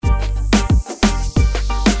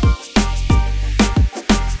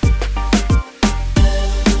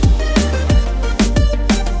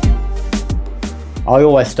I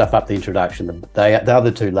always stuff up the introduction. The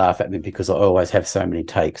other two laugh at me because I always have so many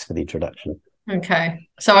takes for the introduction. Okay.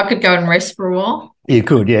 So I could go and rest for a while? You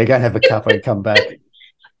could, yeah. Go and have a cup and come back.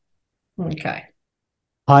 Okay.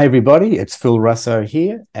 Hi, everybody. It's Phil Russo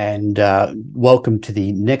here, and welcome to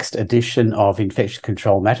the next edition of Infection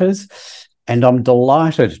Control Matters. And I'm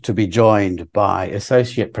delighted to be joined by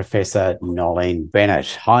Associate Professor Nolene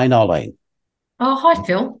Bennett. Hi, Nolene. Oh, hi,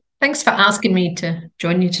 Phil. Thanks for asking me to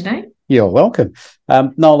join you today. You're welcome.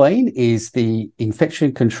 Nolene is the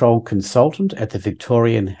Infection Control Consultant at the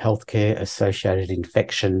Victorian Healthcare Associated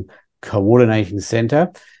Infection Coordinating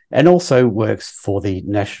Centre and also works for the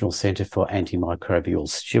National Centre for Antimicrobial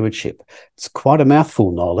Stewardship. It's quite a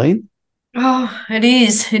mouthful, Nolene. Oh, it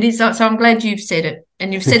is. It is. So I'm glad you've said it,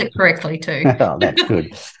 and you've said it correctly too. Oh, that's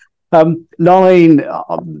good. Nolene,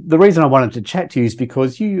 the reason I wanted to chat to you is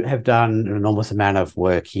because you have done an enormous amount of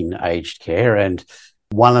work in aged care, and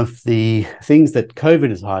one of the things that COVID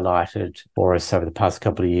has highlighted for us over the past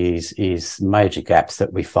couple of years is major gaps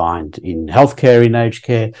that we find in healthcare in aged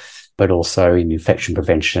care, but also in infection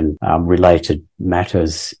prevention related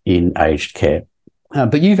matters in aged care.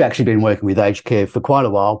 But you've actually been working with aged care for quite a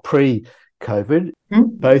while, pre-COVID,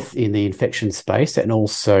 both in the infection space and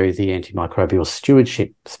also the antimicrobial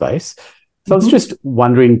stewardship space. So I was just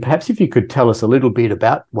wondering, perhaps if you could tell us a little bit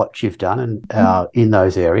about what you've done and in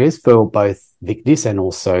those areas for both VICNIS and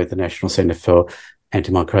also the National Centre for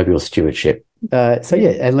Antimicrobial Stewardship.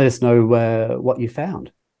 And let us know what you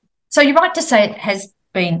found. So you're right to say it has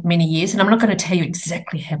been many years, and I'm not going to tell you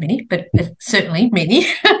exactly how many, but certainly many.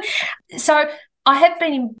 So I have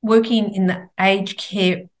been working in the aged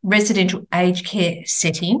care, residential aged care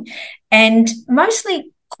setting, and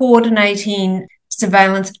mostly coordinating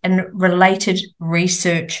surveillance and related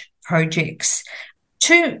research projects.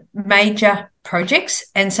 Two major projects.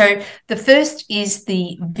 And so the first is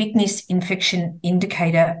the VICNIS Infection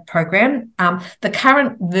Indicator Program. The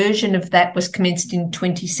current version of that was commenced in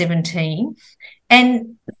 2017.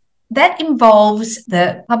 And that involves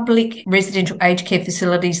the public residential aged care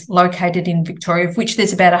facilities located in Victoria, of which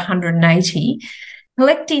there's about 180,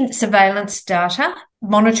 collecting surveillance data,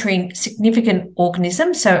 monitoring significant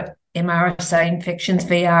organisms, so MRSA infections,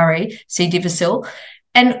 VRE, C. difficile,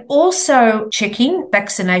 and also checking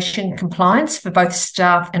vaccination compliance for both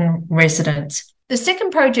staff and residents. The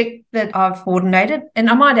second project that I've coordinated, and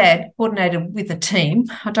I might add, coordinated with a team,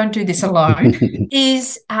 I don't do this alone,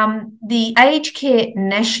 is the Aged Care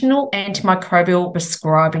National Antimicrobial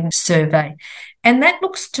Prescribing Survey. And that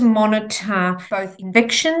looks to monitor both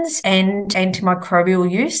infections and antimicrobial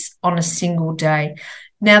use on a single day.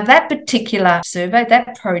 Now, that particular survey,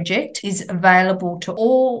 that project, is available to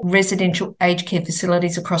all residential aged care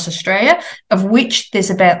facilities across Australia, of which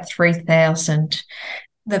there's about 3,000.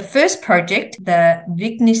 The first project, the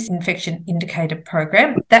VICNIS Infection Indicator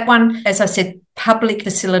Program, that one, as I said, public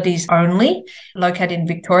facilities only, located in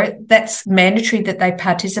Victoria, that's mandatory that they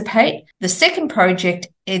participate. The second project,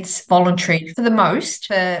 it's voluntary for the most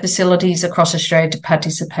for facilities across Australia to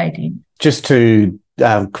participate in. Just to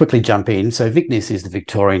quickly jump in. So VICNIS is the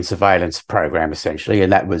Victorian Surveillance Program, essentially,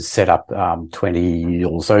 and that was set up 20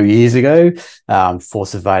 or so years ago for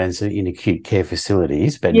surveillance in acute care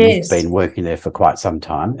facilities. But You've been working there for quite some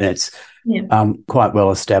time, and it's quite well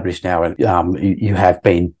established now. And you have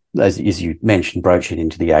been, as you mentioned, broaching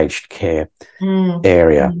into the aged care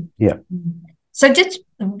area. Yeah. So just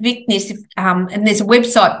VICNIS, and there's a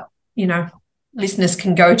website, listeners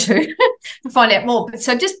can go to find out more. But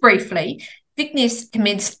so just briefly, VICNIS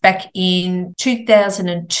commenced back in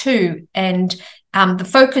 2002, and the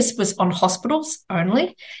focus was on hospitals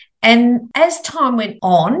only. And as time went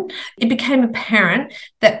on, it became apparent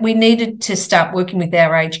that we needed to start working with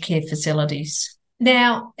our aged care facilities.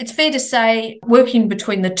 Now, it's fair to say, working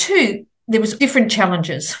between the two, there was different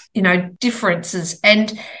challenges, differences.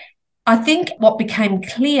 And I think what became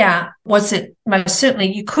clear was that most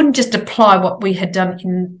certainly you couldn't just apply what we had done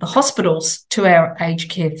in the hospitals to our aged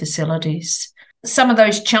care facilities. Some of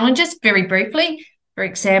those challenges, very briefly, for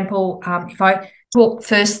example, if I talk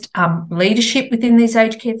first leadership within these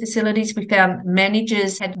aged care facilities, we found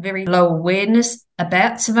managers had very low awareness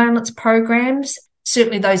about surveillance programs.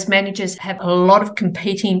 Certainly those managers have a lot of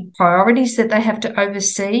competing priorities that they have to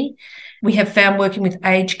oversee. We have found working with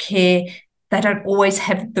aged care, they don't always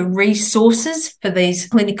have the resources for these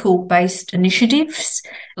clinical-based initiatives,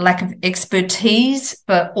 lack of expertise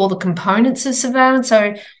for all the components of surveillance.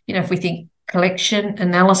 So, if we think collection,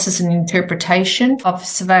 analysis and interpretation of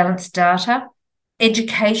surveillance data,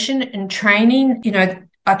 education and training,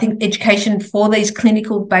 I think education for these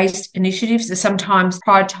clinical-based initiatives are sometimes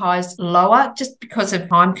prioritised lower just because of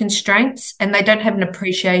time constraints, and they don't have an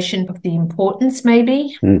appreciation of the importance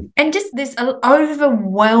maybe. And just there's an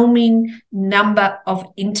overwhelming number of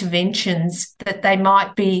interventions that they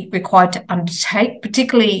might be required to undertake,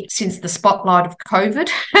 particularly since the spotlight of COVID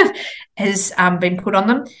has been put on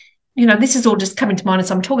them. This is all just coming to mind as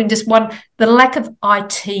I'm talking. Just one, the lack of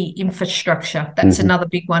IT infrastructure. That's another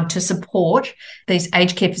big one to support these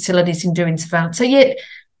aged care facilities in doing surveillance. So, yeah,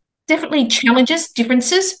 definitely challenges,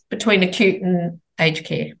 differences between acute and aged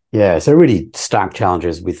care. Yeah, so really stark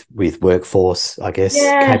challenges with workforce, I guess.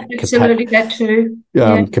 Yeah, absolutely, that too.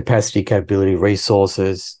 Capacity, capability,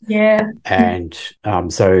 resources. Yeah. And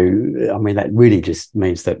so, I mean, that really just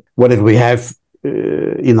means that whatever we have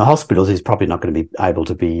in the hospitals is probably not going to be able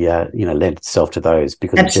to be, lend itself to those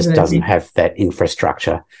because it just doesn't have that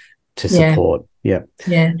infrastructure to support. Yeah.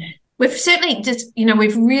 We've certainly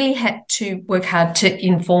we've really had to work hard to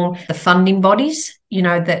inform the funding bodies,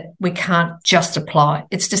 that we can't just apply.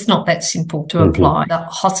 It's just not that simple to apply the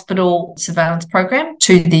hospital surveillance program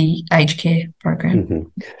to the aged care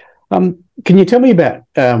program. Can you tell me about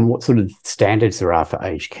what sort of standards there are for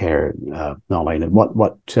aged care, Nolene, and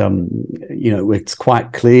what it's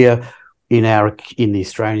quite clear in the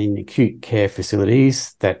Australian acute care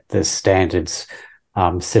facilities that the standards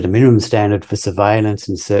set a minimum standard for surveillance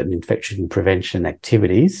and certain infection prevention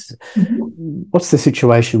activities. What's the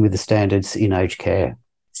situation with the standards in aged care?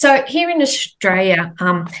 So here in Australia,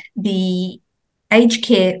 the aged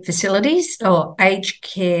care facilities or aged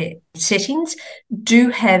care settings do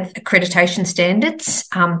have accreditation standards.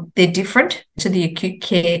 They're different to the acute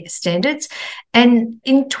care standards. And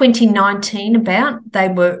in 2019 they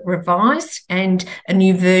were revised and a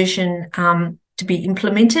new version to be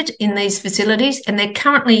implemented in these facilities, and they're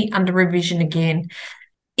currently under revision again.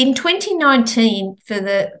 In 2019, for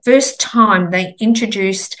the first time, they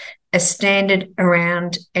introduced a standard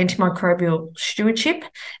around antimicrobial stewardship.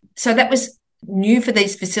 So that was new for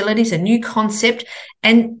these facilities, a new concept,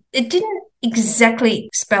 and it didn't exactly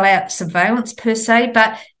spell out surveillance per se,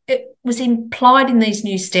 but it was implied in these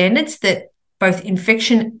new standards that both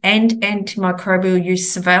infection and antimicrobial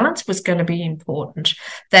use surveillance was going to be important.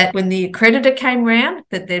 That when the accreditor came round,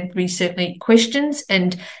 that there'd be certainly questions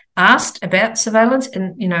and asked about surveillance,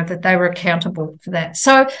 and that they were accountable for that.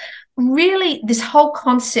 So really, this whole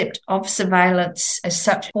concept of surveillance as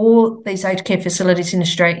such for these aged care facilities in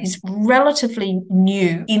Australia is relatively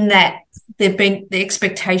new in that the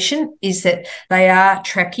expectation is that they are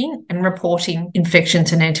tracking and reporting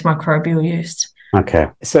infections and antimicrobial use. Okay.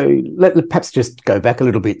 So let perhaps just go back a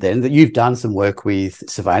little bit then, that you've done some work with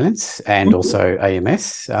surveillance and also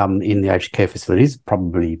AMS in the aged care facilities,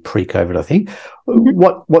 probably pre-COVID, I think.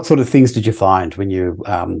 What sort of things did you find when you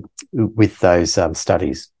with those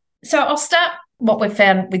studies? So I'll start what we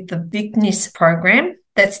found with the VICNIS program.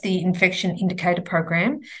 That's the Infection Indicator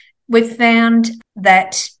Program. We've found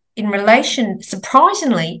that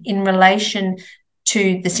surprisingly, in relation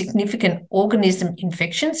to the significant organism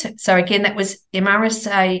infections, so again, that was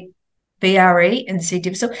MRSA, VRE and C.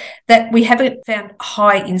 difficile, that we haven't found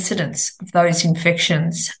high incidence of those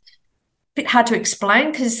infections. A bit hard to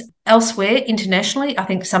explain because elsewhere, internationally, I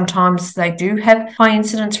think sometimes they do have high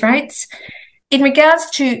incidence rates. In regards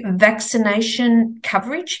to vaccination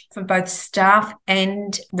coverage for both staff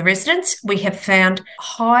and the residents, we have found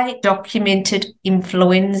high documented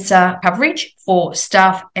influenza coverage for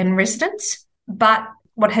staff and residents. But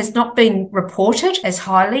what has not been reported as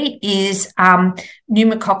highly is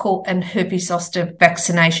pneumococcal and herpes zoster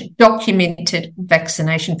vaccination, documented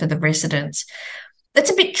vaccination for the residents.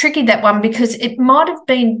 That's a bit tricky, that one, because it might have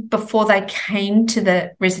been before they came to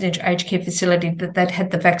the residential aged care facility that they'd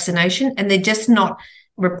had the vaccination and they're just not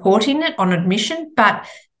reporting it on admission. But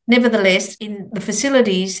nevertheless, in the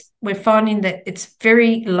facilities, we're finding that it's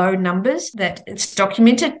very low numbers that it's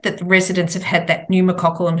documented that the residents have had that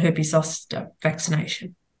pneumococcal and herpes zoster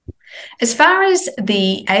vaccination. As far as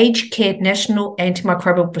the Aged Care National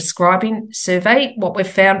Antimicrobial Prescribing Survey, what we've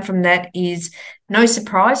found from that is, no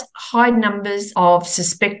surprise, high numbers of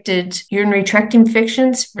suspected urinary tract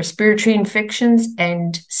infections, respiratory infections,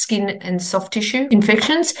 and skin and soft tissue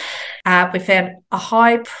infections. We found a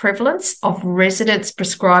high prevalence of residents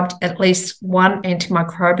prescribed at least one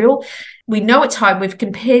antimicrobial. We know it's high. We've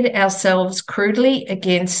compared ourselves crudely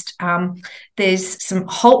against, there's some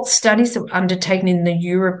HALT studies that were undertaken in the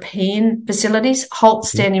European facilities, HALT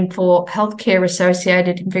standing for Healthcare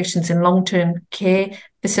Associated Infections in Long-Term Care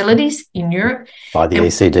Facilities in Europe. By the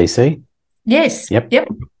ECDC? Yes. Yep.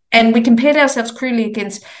 And we compared ourselves crudely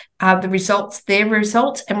against their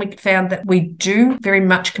results, and we found that we do very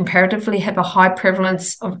much comparatively have a high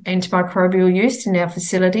prevalence of antimicrobial use in our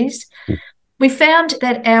facilities. We found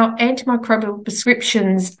that our antimicrobial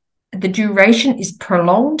prescriptions, the duration is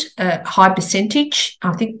prolonged, a high percentage,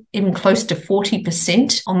 I think even close to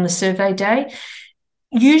 40% on the survey day.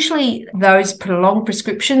 Usually those prolonged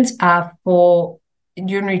prescriptions are for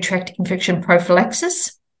urinary tract infection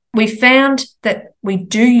prophylaxis. We found that we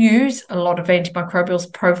do use a lot of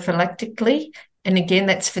antimicrobials prophylactically, and again,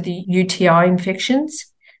 that's for the UTI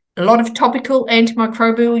infections. A lot of topical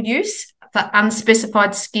antimicrobial use for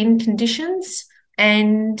unspecified skin conditions,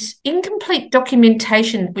 and incomplete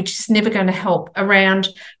documentation, which is never going to help, around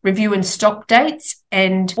review and stop dates,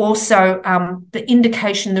 and also the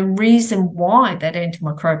indication, the reason why that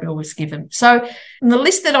antimicrobial was given. So in the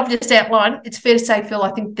list that I've just outlined, it's fair to say, Phil,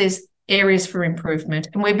 I think there's areas for improvement,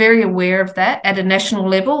 and we're very aware of that at a national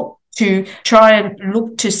level to try and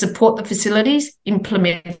look to support the facilities,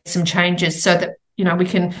 implement some changes so that we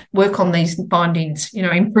can work on these findings,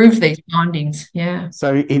 improve these findings. Yeah.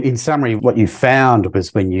 So in summary, what you found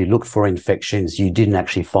was when you looked for infections, you didn't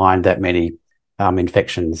actually find that many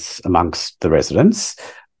infections amongst the residents.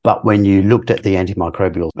 But when you looked at the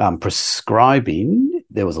antimicrobial prescribing,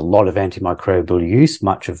 there was a lot of antimicrobial use,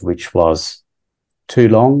 much of which was too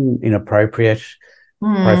long, inappropriate,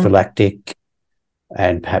 prophylactic,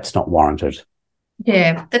 and perhaps not warranted.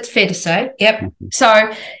 Yeah, that's fair to say. Yep. Mm-hmm.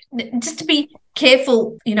 So just to be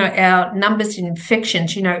careful, our numbers in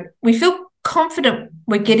infections, we feel confident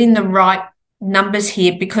we're getting the right numbers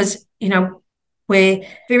here because, we're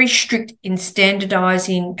very strict in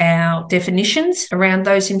standardising our definitions around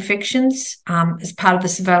those infections as part of the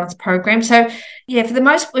surveillance program. So, yeah, for the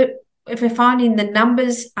most part, if we're finding the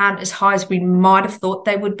numbers aren't as high as we might have thought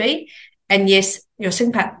they would be, and yes, your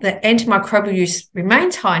second part, the antimicrobial use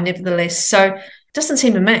remains high nevertheless. So it doesn't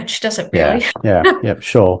seem a match, does it really? Yeah,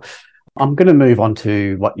 sure. I'm going to move on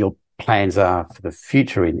to what your plans are for the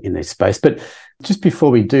future in this space. But just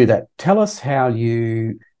before we do that, tell us how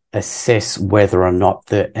you assess whether or not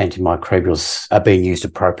the antimicrobials are being used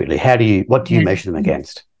appropriately. What do you measure them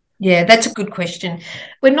against? Yeah, that's a good question.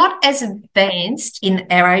 We're not as advanced in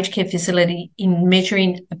our aged care facility in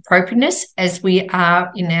measuring appropriateness as we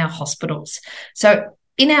are in our hospitals. So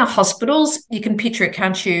in our hospitals, you can picture it,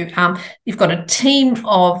 can't you? You've got a team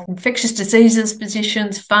of infectious diseases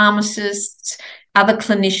physicians, pharmacists, other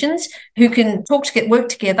clinicians who can work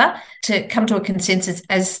together to come to a consensus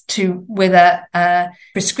as to whether a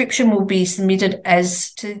prescription will be submitted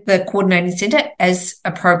as to the coordinating centre as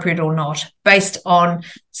appropriate or not, based on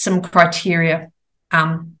some criteria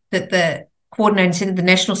that the coordinating centre, the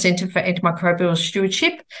National Centre for Antimicrobial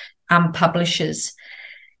Stewardship, publishes.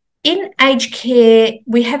 In aged care,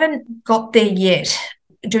 we haven't got there yet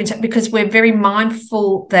doing so because we're very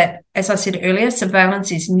mindful that, as I said earlier,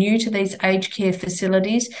 surveillance is new to these aged care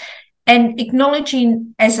facilities, and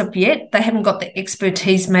acknowledging as of yet they haven't got the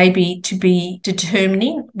expertise maybe to be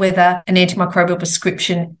determining whether an antimicrobial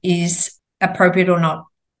prescription is appropriate or not.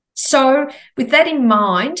 So with that in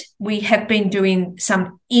mind, we have been doing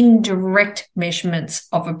some indirect measurements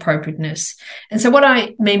of appropriateness. And so what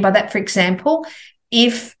I mean by that, for example,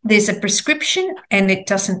 if there's a prescription and it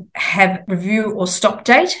doesn't have review or stop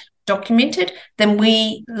date documented, then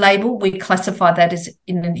we classify that as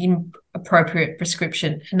in an inappropriate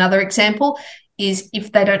prescription. Another example is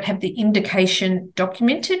if they don't have the indication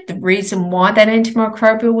documented, the reason why that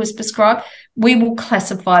antimicrobial was prescribed, we will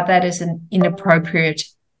classify that as an inappropriate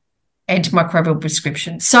antimicrobial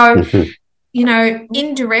prescription. So,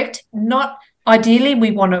 indirect, not ideally,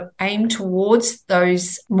 we want to aim towards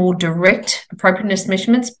those more direct appropriateness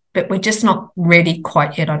measurements, but we're just not ready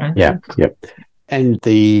quite yet, I don't think. Yeah. And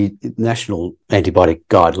the National Antibiotic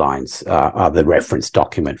Guidelines are the reference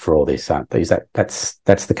document for all this, aren't they? That's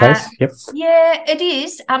the case? Yep. Yeah, it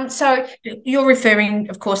is. So you're referring,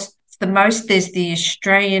 of course, there's the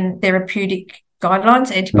Australian Therapeutic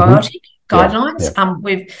Guidelines, antibiotic guidelines. Yeah.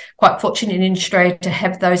 We're quite fortunate in Australia to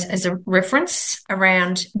have those as a reference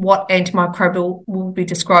around what antimicrobial will be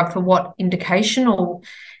described for what indication or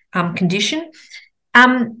condition.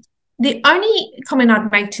 The only comment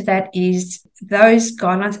I'd make to that is those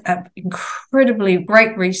guidelines are incredibly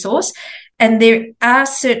great resource, and there are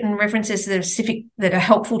certain references that are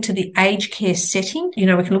helpful to the aged care setting. We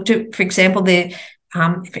can look to, for example,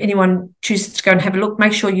 if anyone chooses to go and have a look,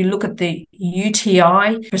 make sure you look at the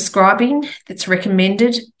UTI prescribing that's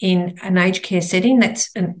recommended in an aged care setting. That's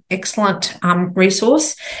an excellent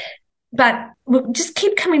resource. But we'll just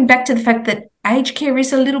keep coming back to the fact that aged care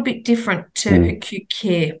is a little bit different to acute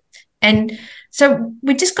care. And So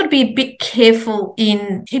we just got to be a bit careful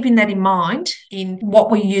in keeping that in mind in what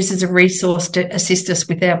we use as a resource to assist us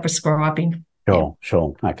with our prescribing.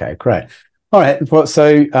 Sure. Okay, great. All right. Well,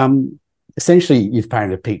 so essentially you've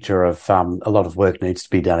painted a picture of a lot of work needs to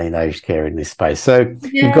be done in aged care in this space. So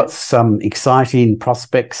you've got some exciting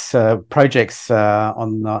projects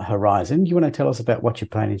on the horizon. Do you want to tell us about what you're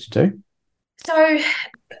planning to do? So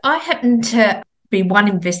I happen to be one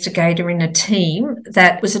investigator in a team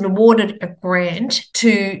that was awarded a grant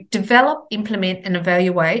to develop, implement and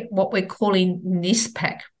evaluate what we're calling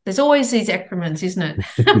NISPAC. There's always these acronyms, isn't it?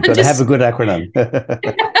 You've got to have a good acronym.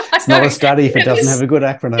 It's not a study if it doesn't have a good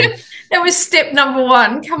acronym. That was step number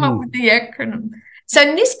one, come up with the acronym. So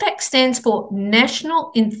NISPAC stands for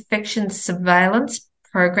National Infection Surveillance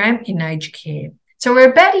Program in Aged Care. So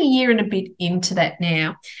we're about a year and a bit into that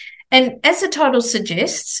now. And as the title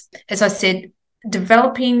suggests, as I said,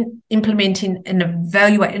 developing, implementing and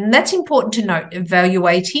evaluating, and that's important to note,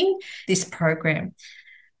 evaluating this program.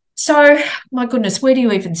 So, my goodness, where do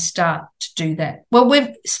you even start to do that? Well,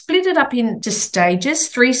 we've split it up into stages,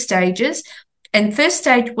 3 stages. And first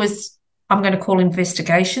stage was, I'm going to call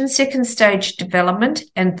investigation, second stage development,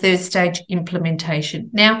 and third stage implementation.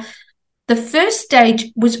 Now, the first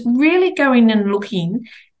stage was really going and looking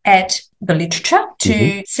at the literature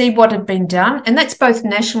to see what had been done, and that's both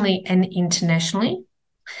nationally and internationally.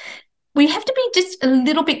 We have to be just a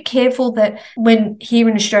little bit careful that when here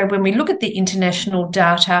in Australia, when we look at the international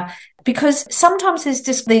data, because sometimes there's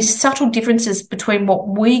just these subtle differences between what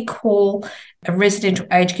we call a residential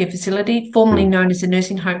aged care facility, formerly known as a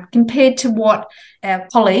nursing home, compared to what our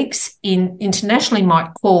colleagues internationally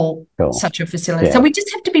might call such a facility. So we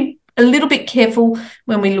just have to be a little bit careful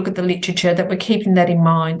when we look at the literature that we're keeping that in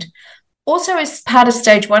mind. Also, as part of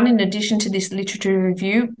stage 1, in addition to this literature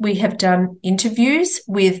review, we have done interviews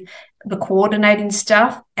with the coordinating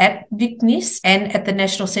staff at VICNIS and at the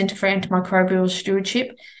National Centre for Antimicrobial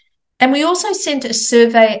Stewardship. And we also sent a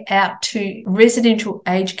survey out to residential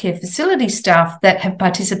aged care facility staff that have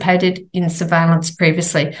participated in surveillance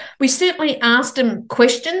previously. We certainly asked them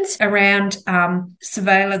questions around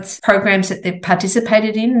surveillance programs that they've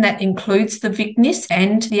participated in, and that includes the VICNIS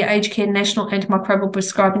and the Aged Care National Antimicrobial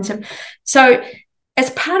Prescribing Service. So as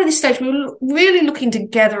part of this stage, we were really looking to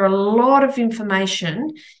gather a lot of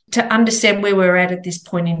information to understand where we're at this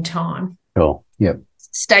point in time. Sure, yep.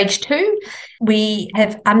 Stage 2, we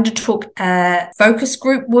have undertook focus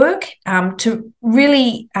group work to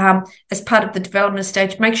really, as part of the development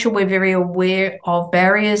stage, make sure we're very aware of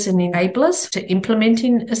barriers and enablers to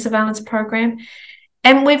implementing a surveillance program.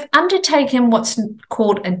 And we've undertaken what's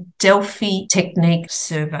called a Delphi technique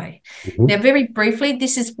survey. Now, very briefly,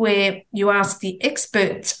 this is where you ask the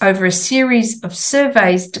experts over a series of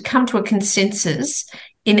surveys to come to a consensus,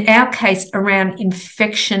 in our case, around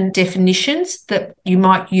infection definitions that you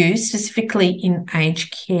might use specifically in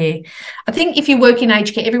aged care. I think if you work in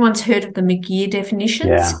aged care, everyone's heard of the McGear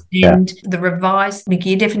definitions and the revised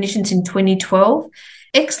McGear definitions in 2012.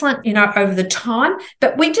 Excellent, over the time.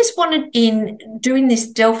 But we just wanted, in doing this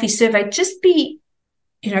Delphi survey, just be,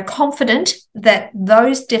 confident that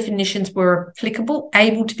those definitions were applicable,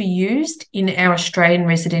 able to be used in our Australian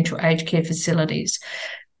residential aged care facilities.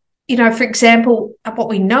 For example, what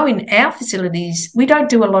we know in our facilities, we don't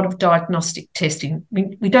do a lot of diagnostic testing.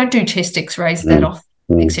 We don't do chest x-rays that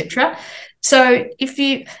often, etc. So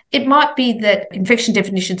it might be that infection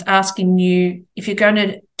definitions asking you, if you're going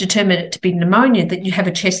to determine it to be pneumonia, that you have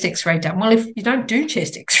a chest x-ray done. Well, if you don't do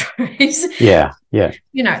chest x-rays,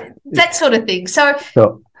 that sort of thing. So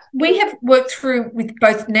we have worked through with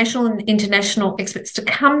both national and international experts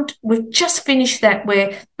to we've just finished that,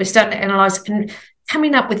 where we're starting to analyse and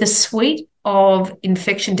coming up with a suite of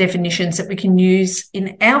infection definitions that we can use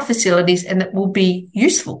in our facilities and that will be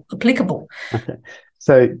useful, applicable. Okay.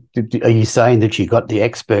 So are you saying that you got the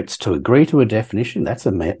experts to agree to a definition? That's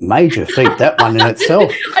a major feat, that one in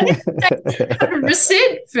itself. I didn't say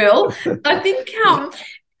 100%, Phil. I think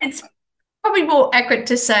it's probably more accurate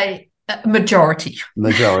to say majority.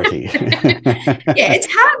 It's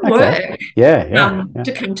hard work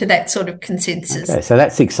to come to that sort of consensus. Okay, so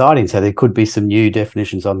that's exciting. So there could be some new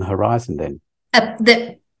definitions on the horizon then.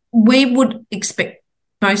 That we would expect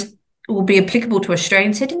most will be applicable to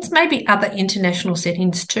Australian settings, maybe other international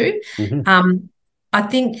settings too. I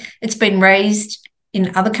think it's been raised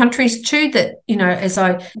in other countries too that, as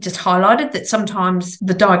I just highlighted, that sometimes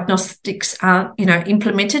the diagnostics aren't,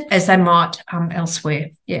 implemented as they might elsewhere.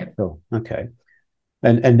 Yeah. Cool. Okay.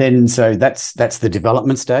 And then, so that's the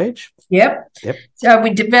development stage? Yep. So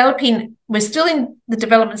we're still in the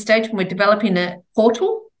development stage, and we're developing a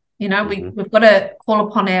portal We've got to call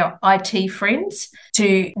upon our IT friends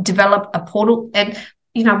to develop a portal. And,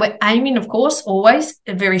 we're aiming, of course, always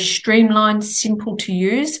a very streamlined, simple to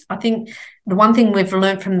use. I think the one thing we've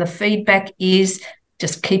learned from the feedback is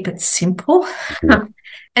just keep it simple.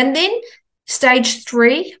 And then stage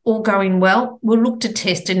 3, all going well, we'll look to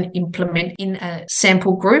test and implement in a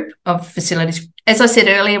sample group of facilities. As I said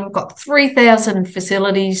earlier, we've got 3,000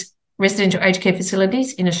 facilities, residential aged care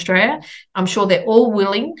facilities in Australia. I'm sure they're all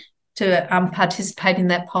willing to participate in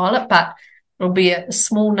that pilot, but it'll be a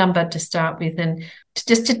small number to start with, and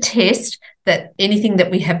just to test that anything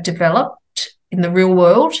that we have developed in the real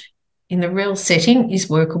world, in the real setting, is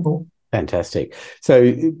workable. Fantastic.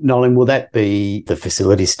 So, Nolan, will that be the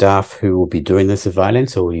facility staff who will be doing the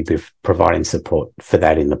surveillance, or will you be providing support for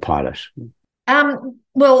that in the pilot?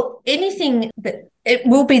 Well, anything that it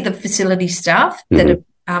will be the facility staff that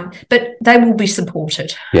but they will be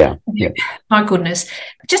supported. Yeah. My goodness.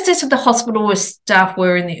 Just as the hospital staff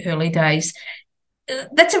were in the early days,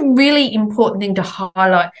 that's a really important thing to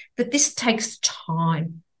highlight, that this takes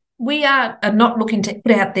time. We are not looking to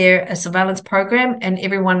put out there a surveillance program and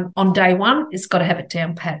everyone on day one has got to have it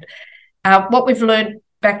down pat. What we've learned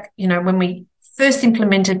back, when we first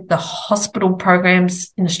implemented the hospital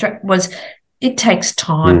programs in Australia, was it takes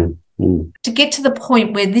time to get to the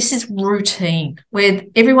point where this is routine, where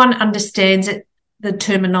everyone understands it, the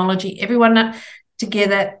terminology, everyone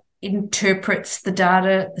together interprets the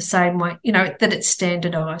data the same way, that it's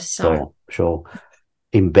standardised. So. Sure.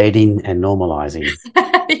 Embedding and normalising.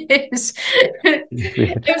 Yes.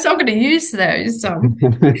 I'm going to use those.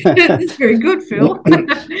 It's very good, Phil.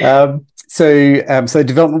 So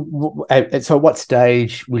development. So, what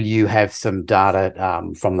stage will you have some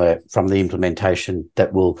data from the implementation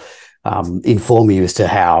that will inform you as to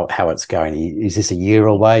how it's going? Is this a year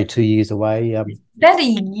away, 2 years away? About a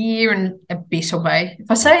year and a bit away.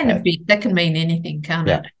 If I say in a bit, that can mean anything, can't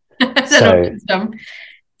it? So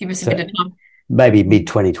give us a bit of time. Maybe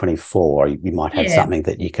mid-2024, you might have something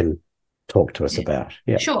that you can talk to us about.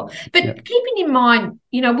 Yeah, sure. But keeping in mind,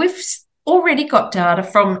 we've already got data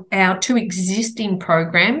from our 2 existing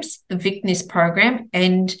programs, the VicNIS program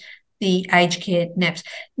and the aged care NAPS.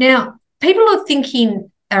 Now, people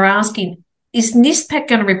are asking, is NISPAC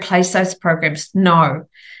going to replace those programs? No.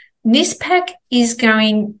 NISPAC is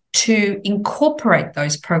going to incorporate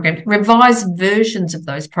those programs, revise versions of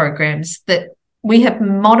those programs that we have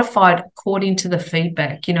modified according to the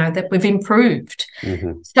feedback, that we've improved.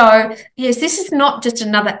 So, yes, this is not just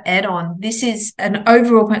another add-on. This is an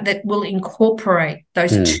overall that will incorporate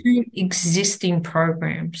those 2 existing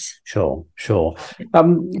programs. Sure.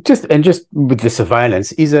 Just with the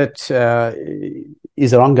surveillance, is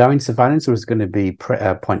there ongoing surveillance, or is it going to be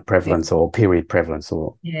point prevalence or period prevalence,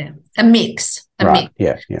 or a mix? Right.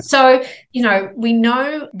 Yeah. So, we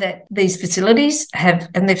know that these facilities have,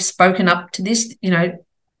 and they've spoken up to this,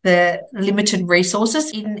 the limited resources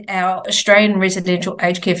in our Australian residential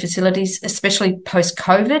aged care facilities, especially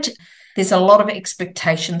post-COVID. There's a lot of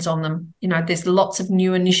expectations on them. There's lots of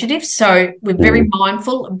new initiatives. So we're very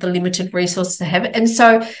mindful of the limited resources they have. And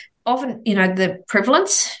so often, the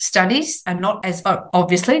prevalence studies are not as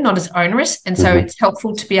onerous. And so it's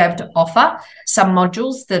helpful to be able to offer some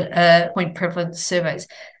modules that are point prevalence surveys.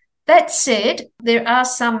 That said, there are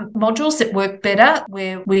some modules that work better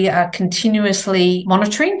where we are continuously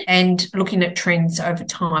monitoring and looking at trends over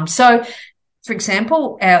time. So, for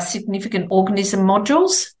example, our significant organism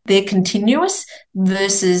modules, they're continuous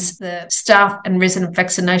versus the staff and resident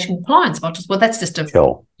vaccination compliance modules. Well, that's just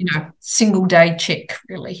a single day check,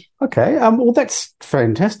 really. Okay. Well, that's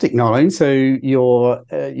fantastic, Nolene. So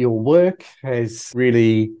your work has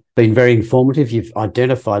really been very informative. You've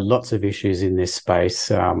identified lots of issues in this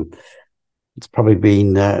space. It's probably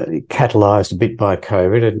been catalysed a bit by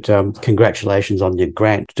COVID, and congratulations on your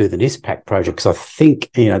grant to do the NISPAC project, because I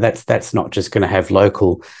think that's not just going to have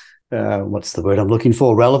local, what's the word I'm looking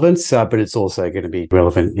for, relevance, but it's also going to be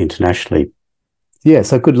relevant internationally. Yeah,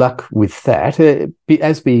 so good luck with that.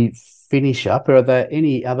 As we finish up, are there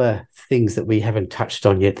any other things that we haven't touched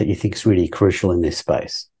on yet that you think is really crucial in this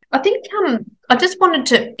space? I think I just wanted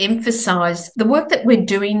to emphasise the work that we're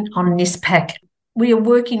doing on NISPAC. We are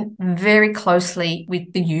working very closely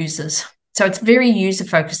with the users. So it's very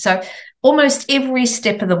user-focused. So almost every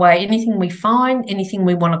step of the way, anything we find, anything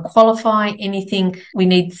we want to qualify, anything we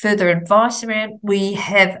need further advice around, we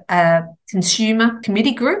have a consumer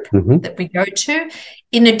committee group that we go to,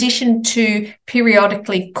 in addition to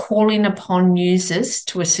periodically calling upon users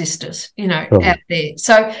to assist us, out there.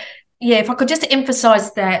 So, if I could just emphasise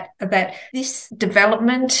that about this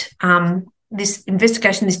development, this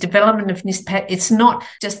investigation, this development of NISPAC, it's not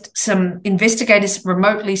just some investigators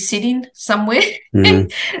remotely sitting somewhere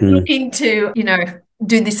looking to,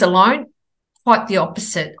 do this alone. Quite the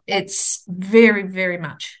opposite. It's very, very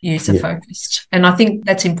much user focused. And I think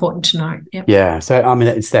that's important to know. Yep. Yeah. So, I mean,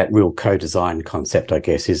 it's that real co-design concept, I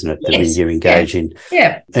guess, isn't it? That Yes. you engage in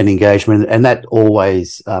Yeah. an engagement, and that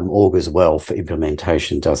always augurs well for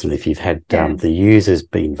implementation, doesn't it? If you've had the users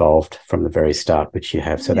be involved from the very start, which you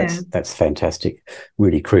have. So that's fantastic.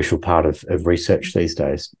 Really crucial part of research these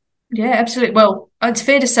days. Yeah, absolutely. Well, it's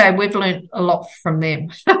fair to say we've learned a lot from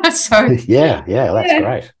them. So that's great. Yeah.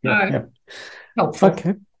 Helpful.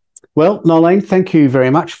 Okay. Well, Nolene, thank you very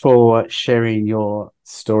much for sharing your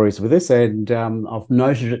stories with us, and I've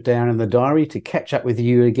noted it down in the diary to catch up with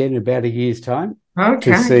you again in about a year's time.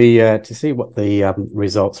 Okay. To see what the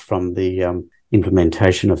results from the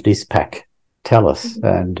implementation of NISPAC tell us,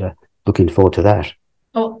 and looking forward to that.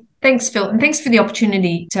 Well, thanks, Phil, and thanks for the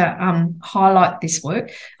opportunity to highlight this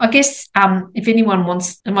work. I guess if anyone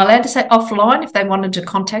wants, am I allowed to say offline, if they wanted to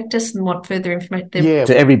contact us and want further information? Yeah,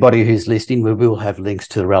 to everybody who's listening, we will have links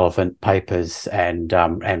to the relevant papers and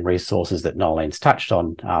resources that Nolene's touched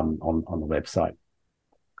on the website.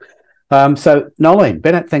 So, Nolene,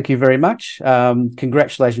 Bennett, thank you very much.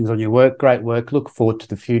 Congratulations on your work. Great work. Look forward to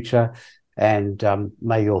the future. And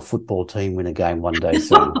may your football team win a game one day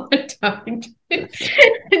soon. Don't.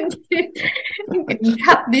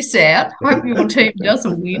 Cut this out. Hope your team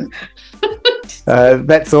doesn't win.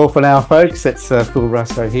 That's all for now, folks. It's Phil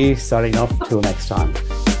Russo here, signing off. Till next time.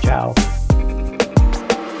 Ciao.